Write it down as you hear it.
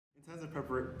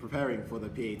Preparing for the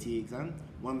PAT exam,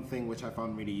 one thing which I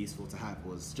found really useful to have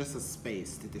was just a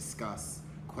space to discuss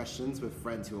questions with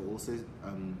friends who are also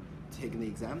taking the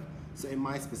exam. So in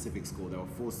my specific school, there were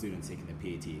 4 students taking the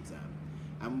PAT exam.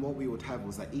 And what we would have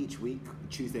was that each week,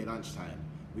 Tuesday lunchtime,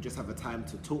 we just have a time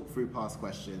to talk through past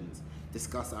questions,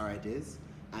 discuss our ideas,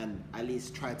 and at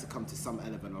least try to come to some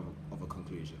element of a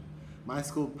conclusion. My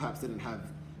school perhaps didn't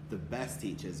have the best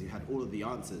teachers who had all of the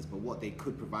answers, but what they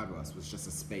could provide us was just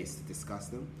a space to discuss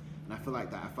them. And I feel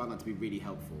like that I found that to be really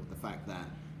helpful. The fact that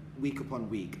week upon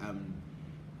week,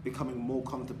 becoming more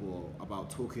comfortable about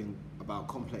talking about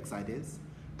complex ideas.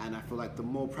 And I feel like the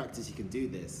more practice you can do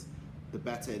this, the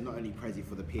better it not only prepares you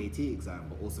for the PAT exam,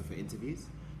 but also for interviews.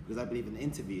 Because I believe in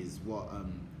interviews,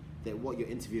 what your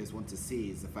interviewers want to see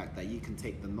is the fact that you can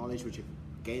take the knowledge which you've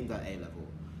gained at A-level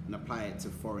and apply it to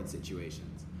foreign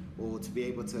situations, or to be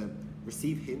able to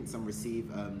receive hints and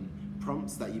receive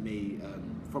prompts that you may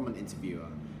from an interviewer,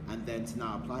 and then to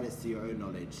now apply this to your own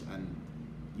knowledge and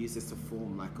use this to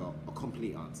form like a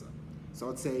complete answer. So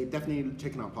I'd say definitely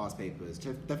checking out past papers,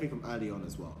 definitely from early on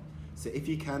as well. So if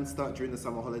you can start during the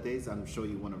summer holidays, I'm sure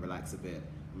you want to relax a bit,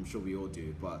 I'm sure we all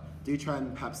do, but do try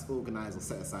and perhaps organise or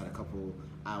set aside a couple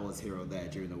hours here or there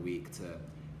during the week to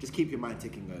just keep your mind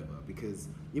ticking over, because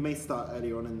you may start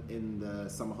earlier on in the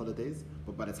summer holidays,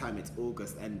 but by the time it's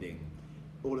August ending,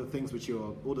 all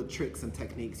the tricks and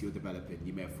techniques you're developing,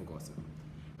 you may have forgotten.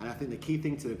 And I think the key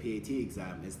thing to the PAT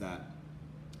exam is that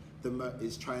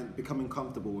becoming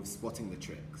comfortable with spotting the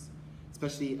tricks.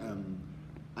 Especially,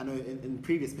 I know in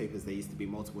previous papers there used to be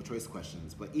multiple choice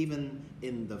questions, but even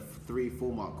in the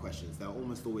 3-4 mark questions, there are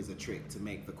almost always a trick to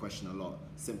make the question a lot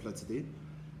simpler to do.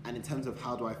 And in terms of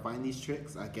how do I find these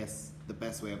tricks, I guess the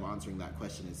best way of answering that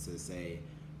question is to say,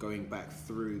 going back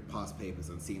through past papers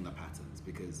and seeing the patterns,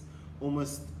 because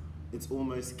it's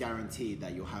almost guaranteed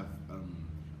that you'll have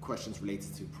questions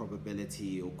related to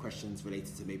probability or questions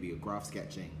related to maybe your graph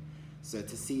sketching. So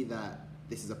to see that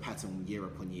this is a pattern year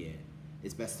upon year,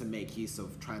 it's best to make use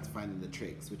of trying to find the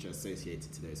tricks which are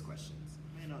associated to those questions.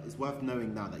 It's worth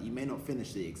knowing now that you may not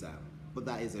finish the exam, but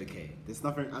that is okay. There's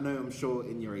nothing, I'm sure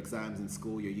in your exams in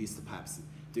school you're used to perhaps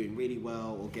doing really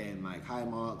well or getting like high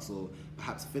marks, or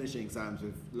perhaps finishing exams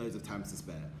with loads of time to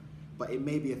spare. But it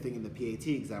may be a thing in the PAT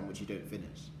exam which you don't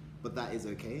finish. But that is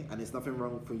okay, and it's nothing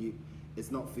wrong for you.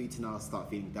 It's not for you to now start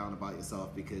feeling down about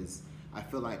yourself, because I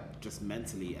feel like just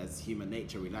mentally as human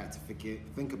nature we like to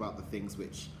think about the things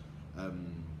which,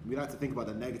 we like to think about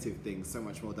the negative things so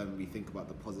much more than we think about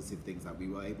the positive things that we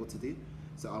were able to do.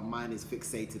 So our mind is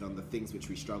fixated on the things which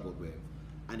we struggled with,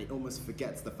 and it almost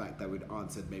forgets the fact that we'd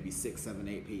answered maybe 6, 7,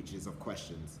 8 pages of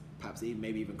questions, perhaps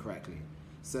maybe even correctly.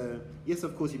 So yes,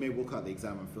 of course you may walk out the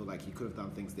exam and feel like you could have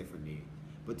done things differently,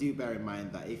 but do bear in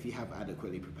mind that if you have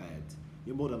adequately prepared,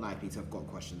 you're more than likely to have got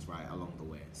questions right along the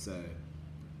way. So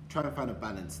try and find a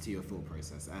balance to your thought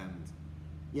process, and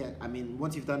yeah, I mean,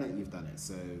 once you've done it, you've done it.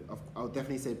 So I'll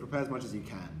definitely say prepare as much as you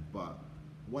can, but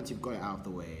once you've got it out of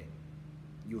the way,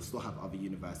 you'll still have other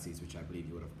universities which I believe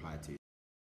you would have applied to.